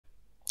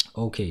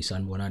Okay,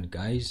 sanibonani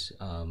guys.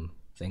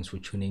 Thanks for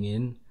tuning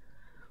in.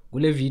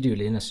 Kule video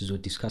lena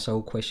discuss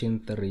our question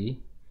 3.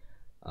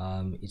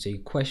 It's a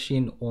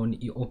question on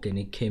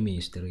organic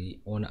chemistry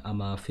on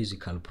ama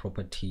physical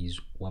properties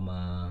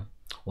wama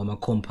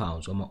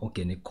compounds, wama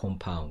organic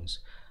compounds.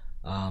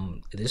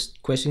 This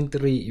question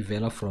 3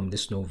 developed from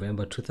this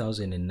November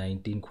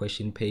 2019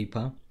 question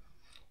paper.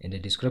 In the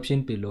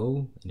description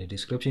below, in the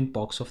description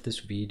box of this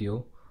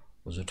video,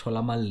 uzothola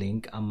ama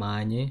link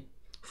amanye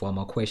for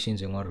ama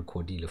questions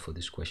engiwarecordile for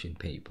this question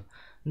paper.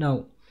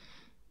 Now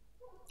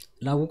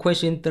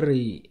question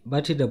 3,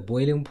 but the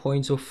boiling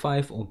points of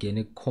 5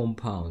 organic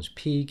compounds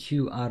P,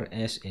 Q, R,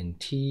 S, and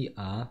T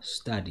are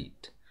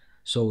studied.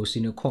 So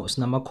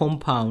sinama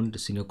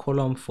compound, sine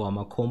column for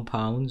ama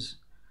compounds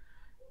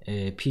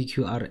P,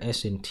 Q, R,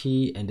 S, and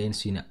T, and then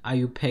sine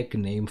IUPAC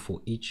name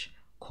for each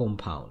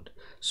compound.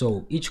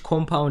 So each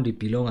compound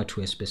belongs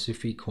to a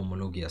specific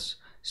homologous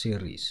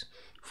series.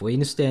 For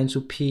instance,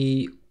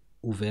 P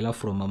uvela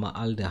from ama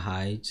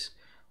aldehydes,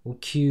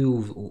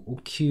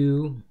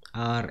 Q,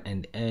 R,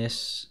 and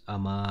S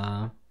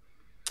ama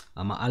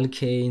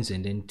alkanes,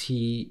 and then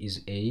T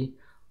is a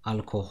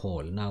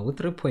alcohol. Now with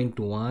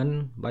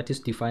 3.1, what is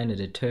defined as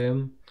a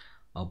term,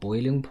 a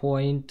boiling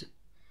point.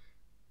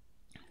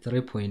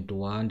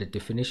 3.1, the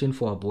definition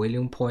for a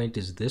boiling point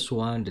is this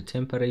one: the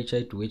temperature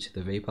at which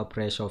the vapor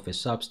pressure of a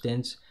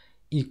substance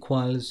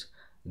equals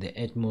the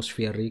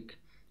atmospheric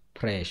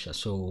pressure.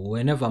 So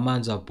whenever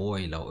man's a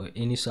boiler or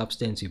any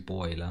substance is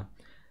boiler,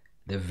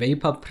 the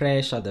vapor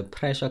pressure, the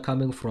pressure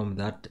coming from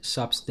that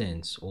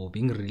substance or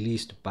being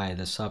released by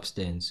the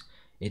substance,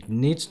 it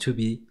needs to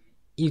be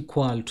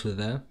equal to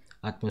the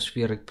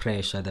atmospheric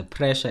pressure, the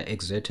pressure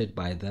exerted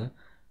by the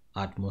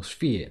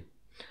atmosphere.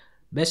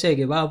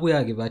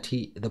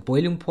 The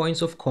boiling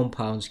points of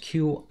compounds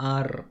Q,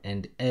 R,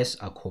 and S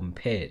are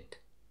compared.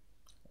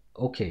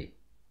 Okay.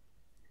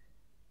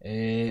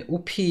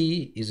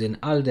 P is an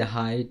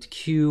aldehyde,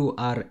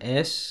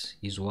 QRS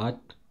is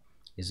what?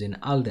 Is an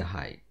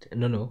aldehyde.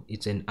 No,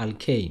 it's an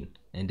alkane.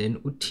 And then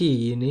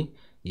T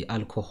is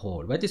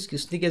alcohol. But this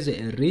is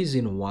a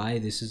reason why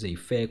this is a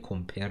fair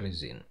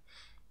comparison.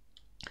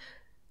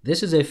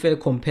 This is a fair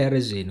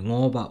comparison.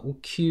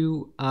 Ngoba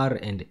Q, R,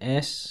 and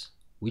S,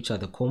 which are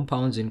the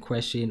compounds in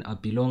question,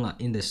 belong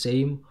in the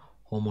same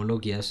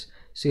homologous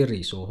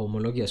series or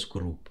homologous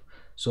group.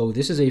 So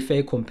this is a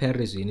fair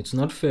comparison. It's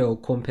not fair to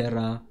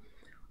compare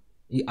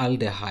the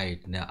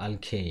aldehyde and the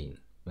alkane,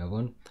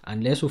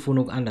 unless we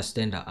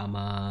understand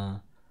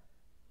ama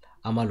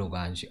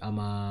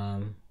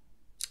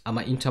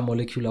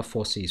intermolecular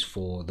forces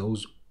for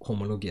those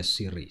homologous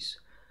series.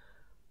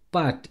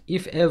 But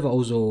if ever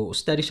also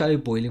stationary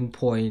boiling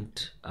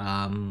point,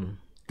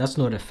 that's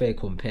not a fair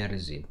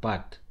comparison.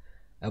 But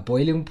a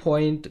boiling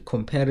point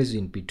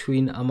comparison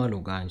between ama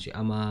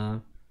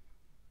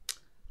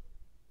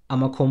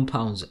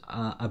compounds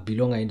are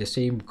belong in the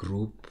same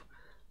group,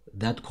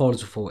 that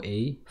calls for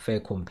a fair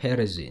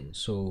comparison.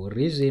 So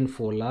reason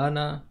for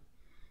lana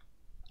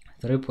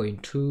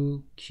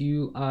 3.2,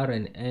 Q, R,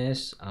 and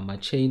S are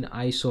chain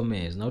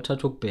isomers. Now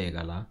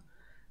tatokubheka la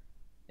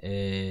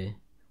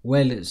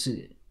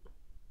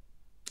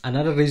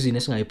another reason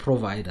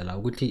esingayiprovide la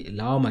ukuthi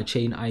lawa ma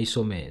chain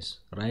isomers,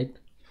 right?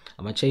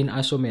 Ama chain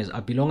isomers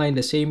belong in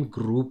the same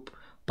group,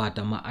 but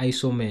ama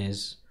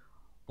isomers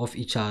of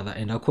each other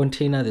and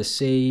contain the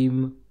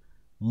same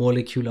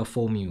molecular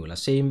formula,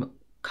 same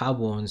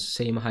carbons,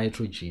 same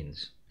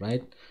hydrogens,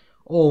 right?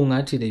 Or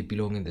ungathi they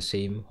belong in the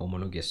same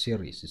homologous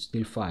series, it's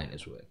still fine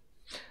as well.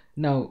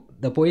 Now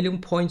the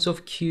boiling points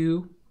of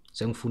Q,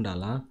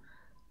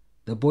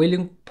 the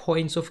boiling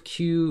points of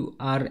Q,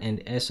 R,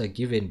 and S are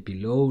given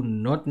below,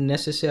 not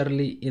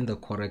necessarily in the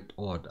correct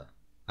order.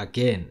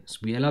 Again,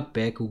 sibuyela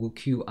back to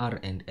Q, R,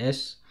 and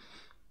S.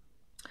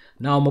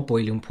 Now my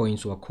boiling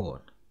points were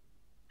called,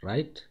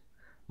 right?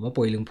 My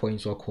boiling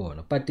points were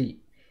called, but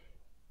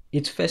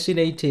it's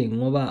fascinating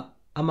ngoba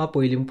ama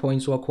boiling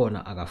points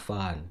wakhona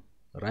akafani,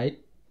 right?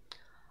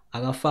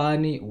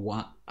 Akafani,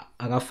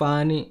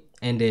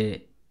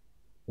 and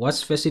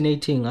what's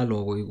fascinating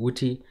ngaloko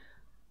ukuthi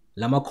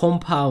lama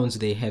compounds,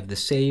 they have the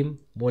same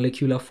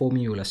molecular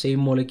formula,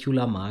 same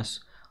molecular mass,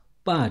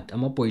 but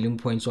ama boiling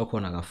points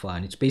wakhona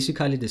akafani. It's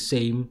basically the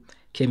same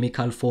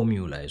chemical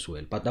formula as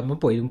well, but ama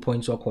boiling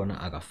points wakhona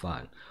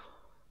akafani.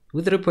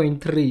 With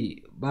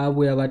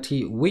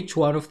 3.3, which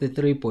one of the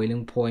 3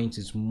 boiling points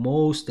is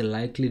most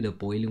likely the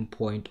boiling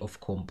point of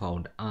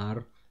compound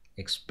R?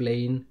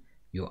 Explain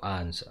your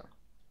answer.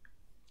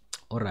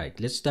 Alright,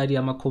 let's study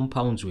ama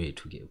compounds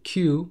wethu ke.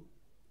 Q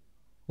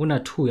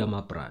una 2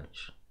 yama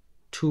branch.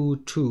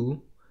 2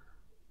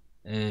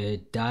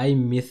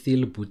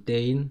 dimethyl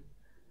butane.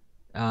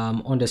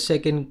 On the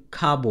second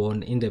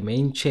carbon in the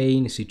main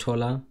chain,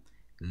 sithola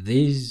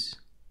these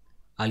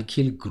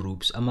alkyl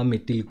groups, ama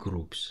methyl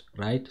groups,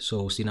 right?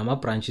 So sinama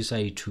branches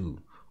are 2.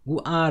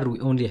 Gu R we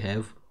only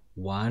have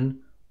 1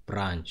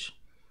 branch.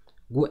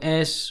 Gu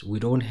S we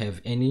don't have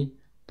any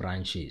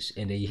branches,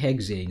 and the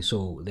hexane.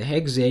 So the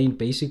hexane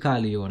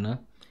basically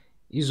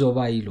is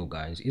over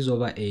guys, is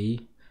over a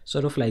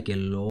sort of like a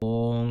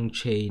long long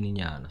chain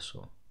nyana,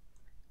 so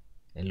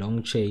a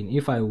long chain.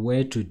 If I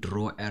were to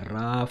draw a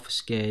rough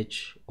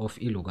sketch of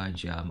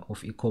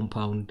of a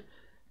compound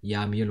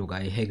yam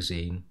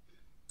hexane,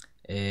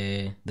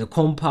 the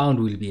compound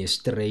will be a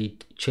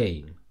straight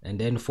chain, and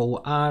then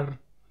for R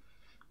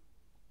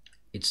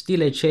it's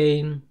still a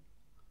chain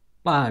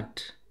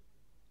but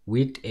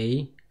with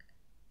a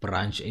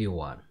branch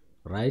A1,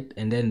 right?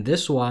 And then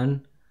this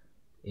one,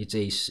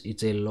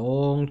 it's a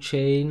long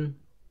chain,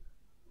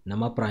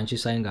 nama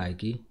branches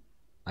ayingaki,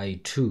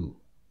 I2,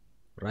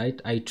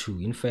 right?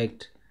 I2. In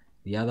fact,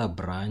 the other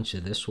branch,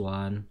 this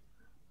one,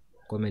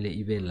 komele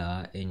ibe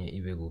la, enye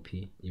ibe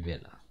kuphi,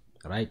 ibe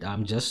la, right?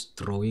 I'm just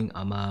drawing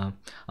ama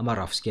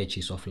rough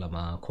sketches of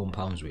lama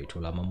compounds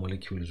wethu, lama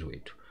molecules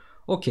wethu.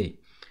 Okay,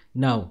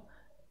 now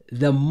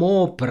the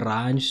more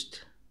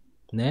branched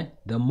a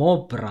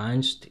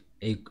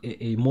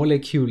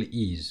molecule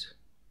is,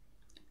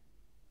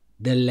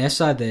 the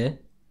lesser the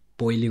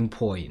boiling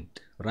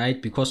point,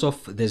 right? Because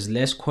of there's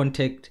less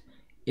contact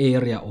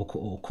area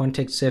or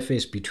contact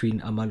surface between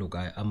ama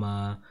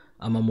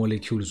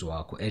molecules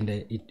wako, and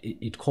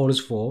it calls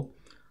for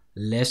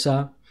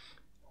lesser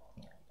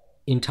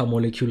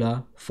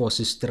intermolecular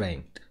forces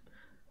strength.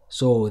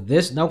 So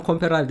this, now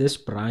compare this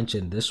branch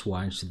and this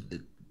one,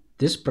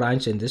 this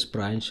branch and this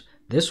branch.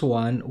 This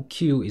one,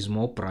 Q, is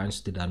more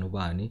branched than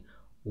ubani,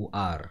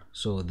 R.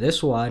 So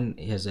this one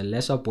has a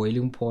lesser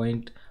boiling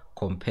point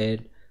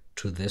compared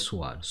to this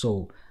one.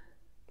 So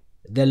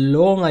the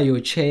longer your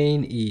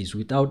chain is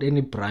without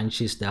any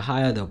branches, the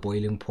higher the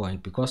boiling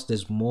point, because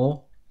there's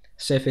more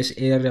surface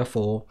area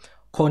for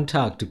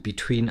contact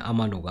between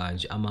ama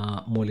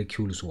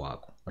molecules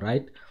wako,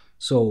 right?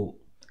 So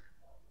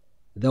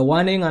the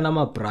one in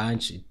another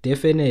branch,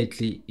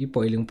 definitely the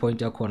boiling point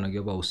yakhona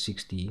kuyoba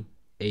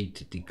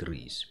 68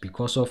 degrees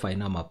because of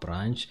another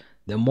branch.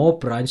 The more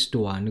branched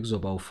one is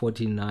about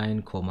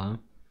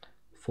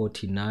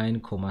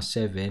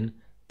 49.7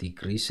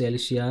 degrees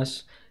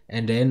Celsius,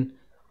 and then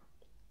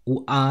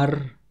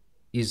R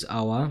is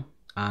our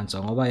answer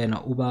ngoba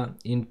yena uba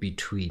in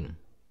between.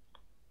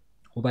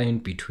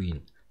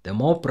 The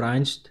more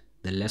branched,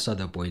 the lesser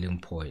the boiling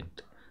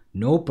point.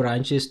 No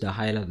branches, the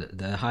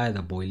higher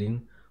the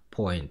boiling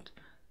point.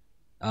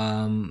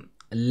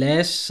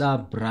 Lesser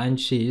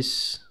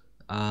branches,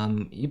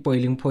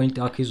 boiling point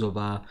is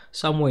over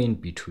somewhere in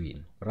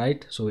between,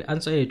 right? So we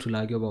answer here to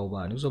like over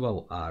 1 is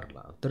about R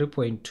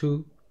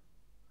 3.2,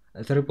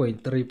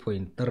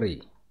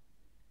 3.3.3,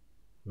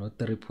 not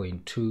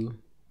 3.2,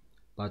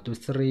 but to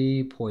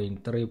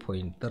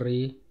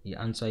 3.3.3. the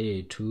answer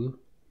here to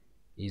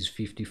is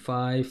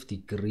 55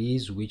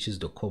 degrees, which is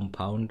the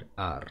compound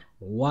R.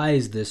 Why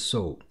is this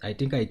so? I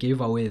think I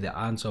gave away the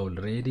answer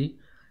already.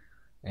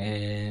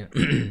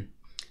 In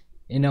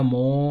a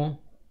more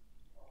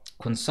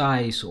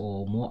concise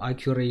or more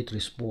accurate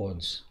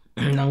response,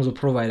 I'm to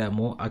provide a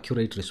more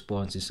accurate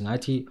response. Is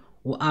ngati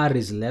R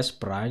is less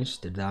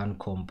branched than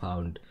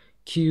compound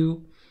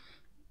Q.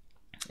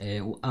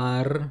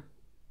 R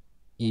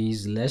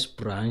is less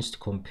branched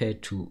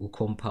compared to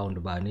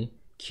compound bani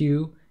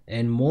Q,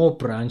 and more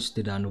branched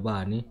than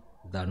ubani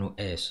than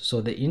S.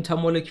 So the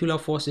intermolecular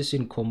forces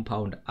in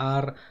compound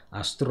R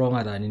are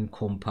stronger than in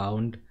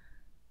compound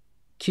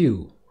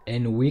Q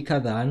and weaker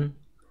than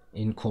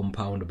in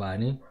compound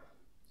bani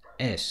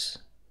S.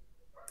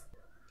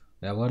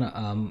 We are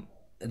gonna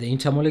the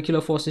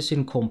intermolecular forces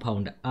in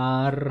compound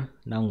R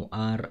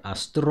are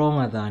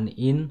stronger than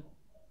in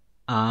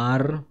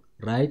R,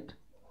 right?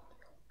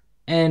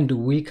 And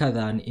weaker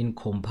than in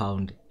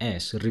compound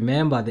S.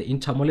 Remember, the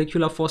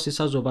intermolecular forces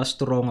azoba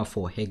stronger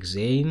for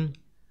hexane,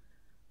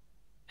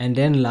 and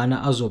then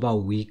lana azoba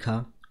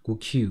weaker ku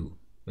Q.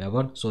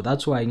 So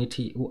that's why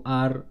ngithi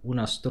R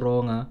una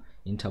stronger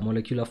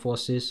intermolecular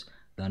forces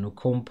than a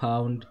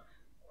compound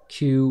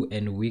Q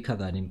and weaker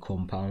than in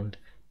compound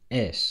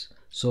S.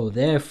 So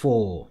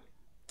therefore,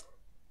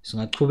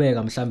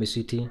 singaqhubeka mhlambe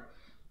sithi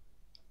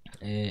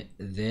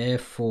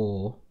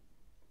therefore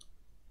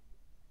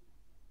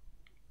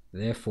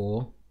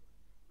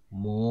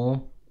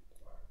more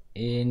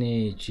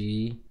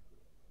energy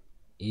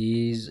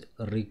is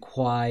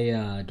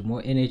required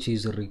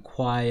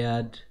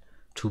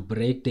to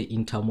break the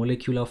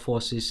intermolecular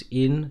forces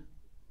in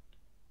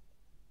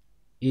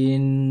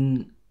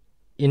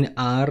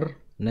R,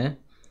 ne?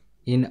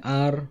 In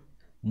R,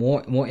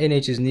 more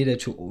energy is needed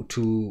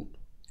to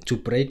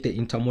break the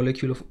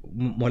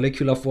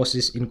intermolecular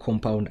forces in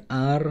compound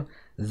R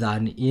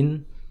than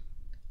in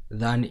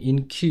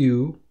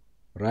Q,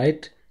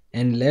 right?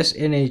 And less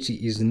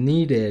energy is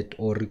needed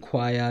or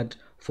required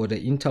for the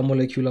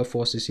intermolecular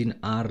forces in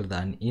R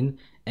than in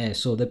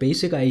S. So the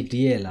basic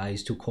idea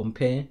is to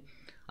compare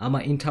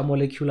our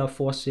intermolecular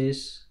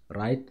forces,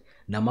 right?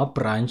 Nama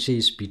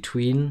branches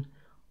between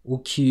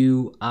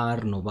Q, R,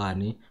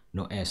 nobani,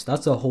 no S.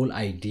 That's the whole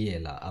idea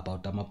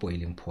about our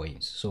boiling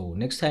points. So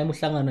next time we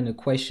uhlangana a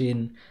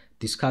question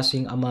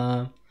discussing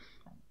our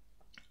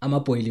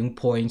boiling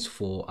points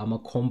for our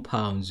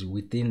compounds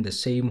within the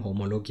same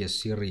homologous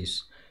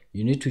series,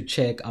 you need to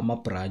check our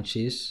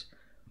branches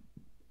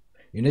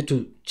you need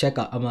to check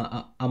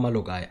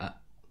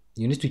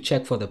you need to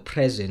check for the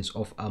presence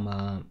of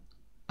ama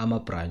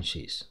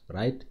branches,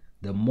 right?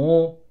 The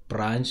more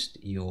branched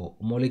your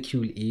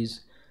molecule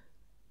is,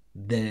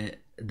 the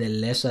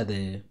lesser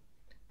the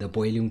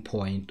boiling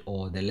point,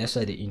 or the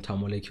lesser the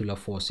intermolecular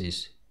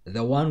forces.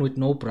 The one with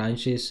no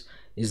branches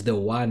is the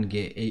one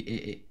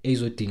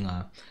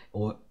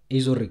or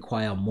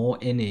require more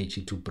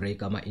energy to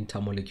break our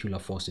intermolecular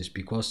forces,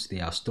 because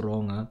they are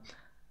stronger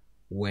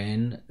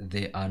when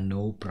there are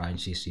no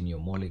branches in your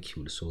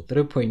molecule. So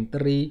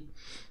 3.3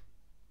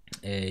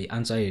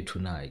 answer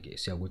yethu na ke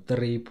siya ku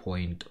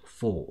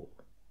 3.4.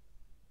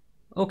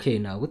 Okay,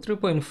 now with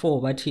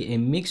 3.4, but a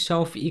mixture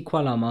of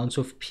equal amounts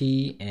of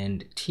P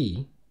and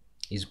T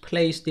is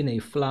placed in a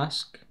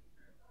flask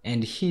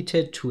and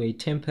heated to a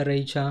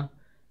temperature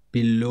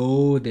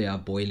below their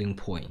boiling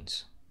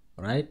point,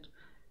 right?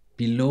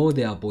 Below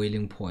their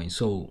boiling point.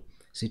 So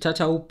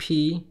sithatha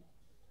P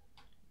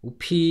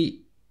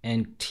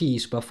and T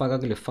sibafaka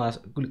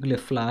kule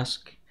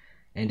flask,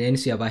 and then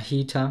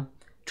siyabahita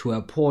to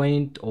a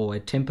point or a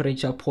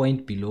temperature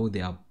point below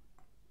their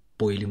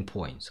boiling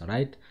points,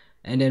 right?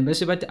 And then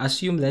basically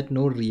assume that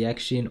no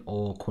reaction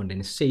or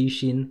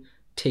condensation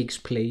takes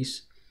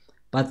place,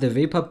 but the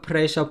vapor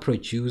pressure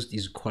produced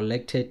is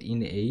collected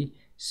in a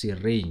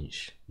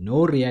syringe.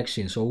 No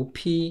reaction, so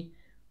P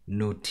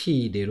no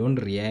T, they don't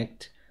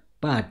react,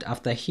 but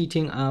after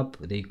heating up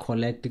they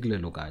collect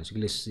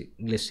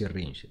the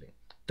syringe.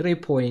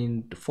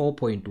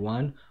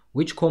 3.4.1,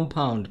 which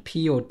compound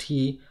P or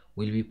T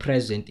will be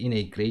present in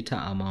a greater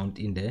amount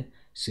in the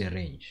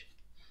syringe?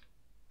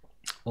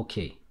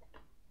 Okay,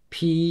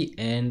 P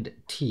and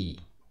T.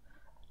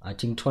 I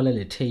think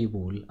toilet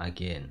table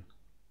again.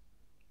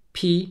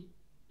 P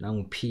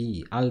nangu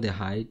P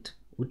aldehyde,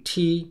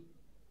 T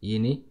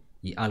yini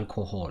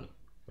alcohol,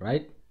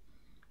 right?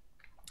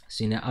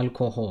 Sine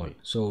alcohol.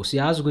 So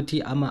siyazi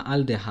ukuthi ama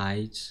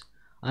aldehydes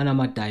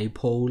anama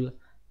dipole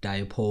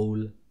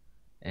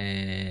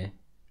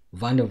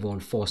van der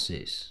Waals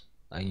forces,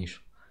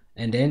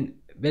 and then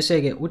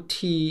bese ke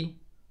T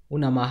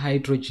unama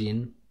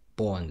hydrogen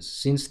bonds.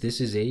 Since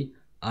this is a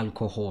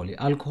alcohol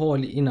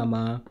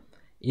inama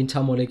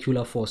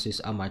intermolecular forces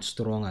are much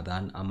stronger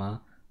than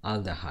ama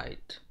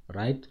aldehyde,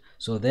 right?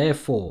 So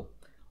therefore,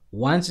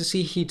 once you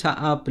see heater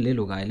up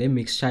le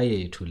mixture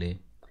yethu le,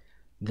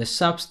 the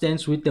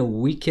substance with the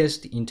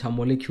weakest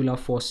intermolecular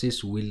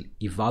forces will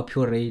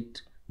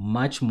evaporate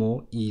much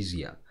more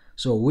easier.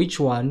 So which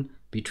one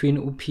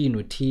between P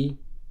and T?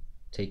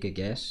 Take a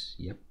guess.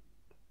 Yep.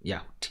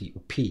 Yeah,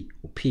 P.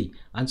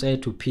 Answer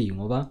to P.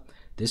 Ngoba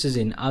this is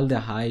an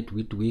aldehyde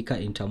with weaker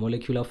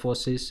intermolecular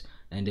forces,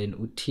 and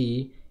then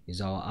T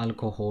is our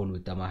alcohol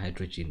with our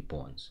hydrogen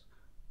bonds.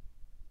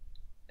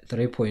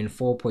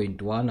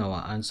 3.4.1,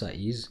 our answer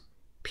is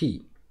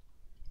P.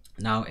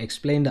 Now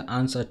explain the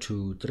answer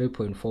to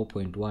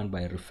 3.4.1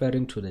 by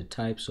referring to the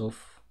types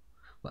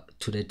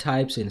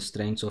and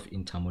strengths of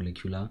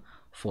intermolecular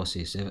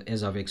forces.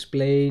 As I've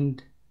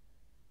explained,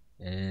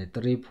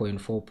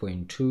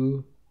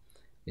 3.4.2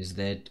 is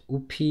that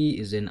UP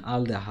is an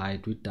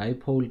aldehyde with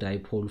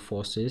dipole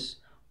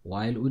forces,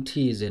 while UT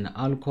is an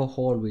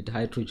alcohol with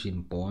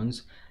hydrogen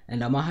bonds,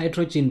 and our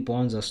hydrogen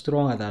bonds are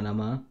stronger than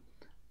our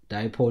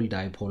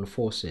dipole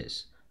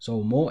forces.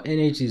 So more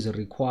energy is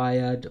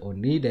required or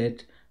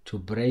needed to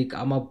break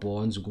our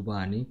bonds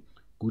gubani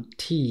good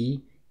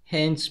T,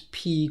 hence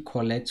P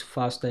collects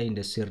faster in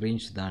the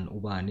syringe than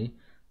UT,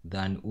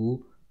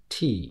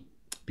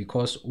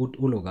 because UP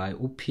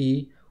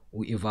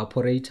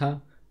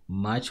evaporator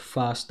much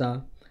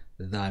faster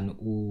than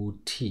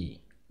UT,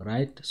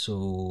 right?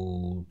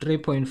 So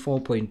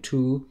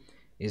 3.4.2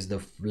 is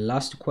the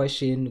last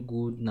question.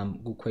 Good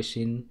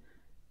question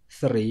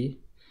 3.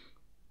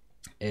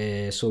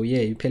 So yeah,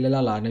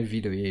 iphelela lana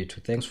video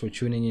yethu. Thanks for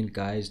tuning in,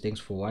 guys. Thanks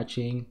for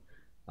watching.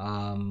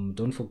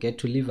 Don't forget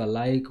to leave a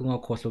like,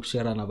 ungakhohlwa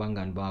ukushare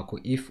nabangani bakho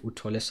if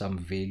uthole some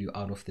value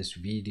out of this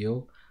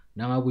video.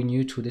 Now we're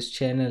new to this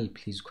channel,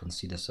 please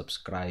consider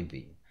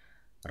subscribing.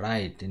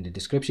 Right, in the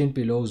description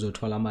below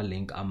uzothola ama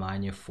link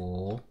amanye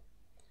for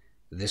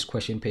this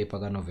question paper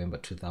ka November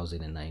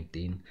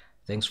 2019.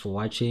 Thanks for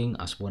watching.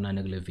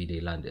 Asibonane kule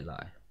video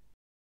elandelayo.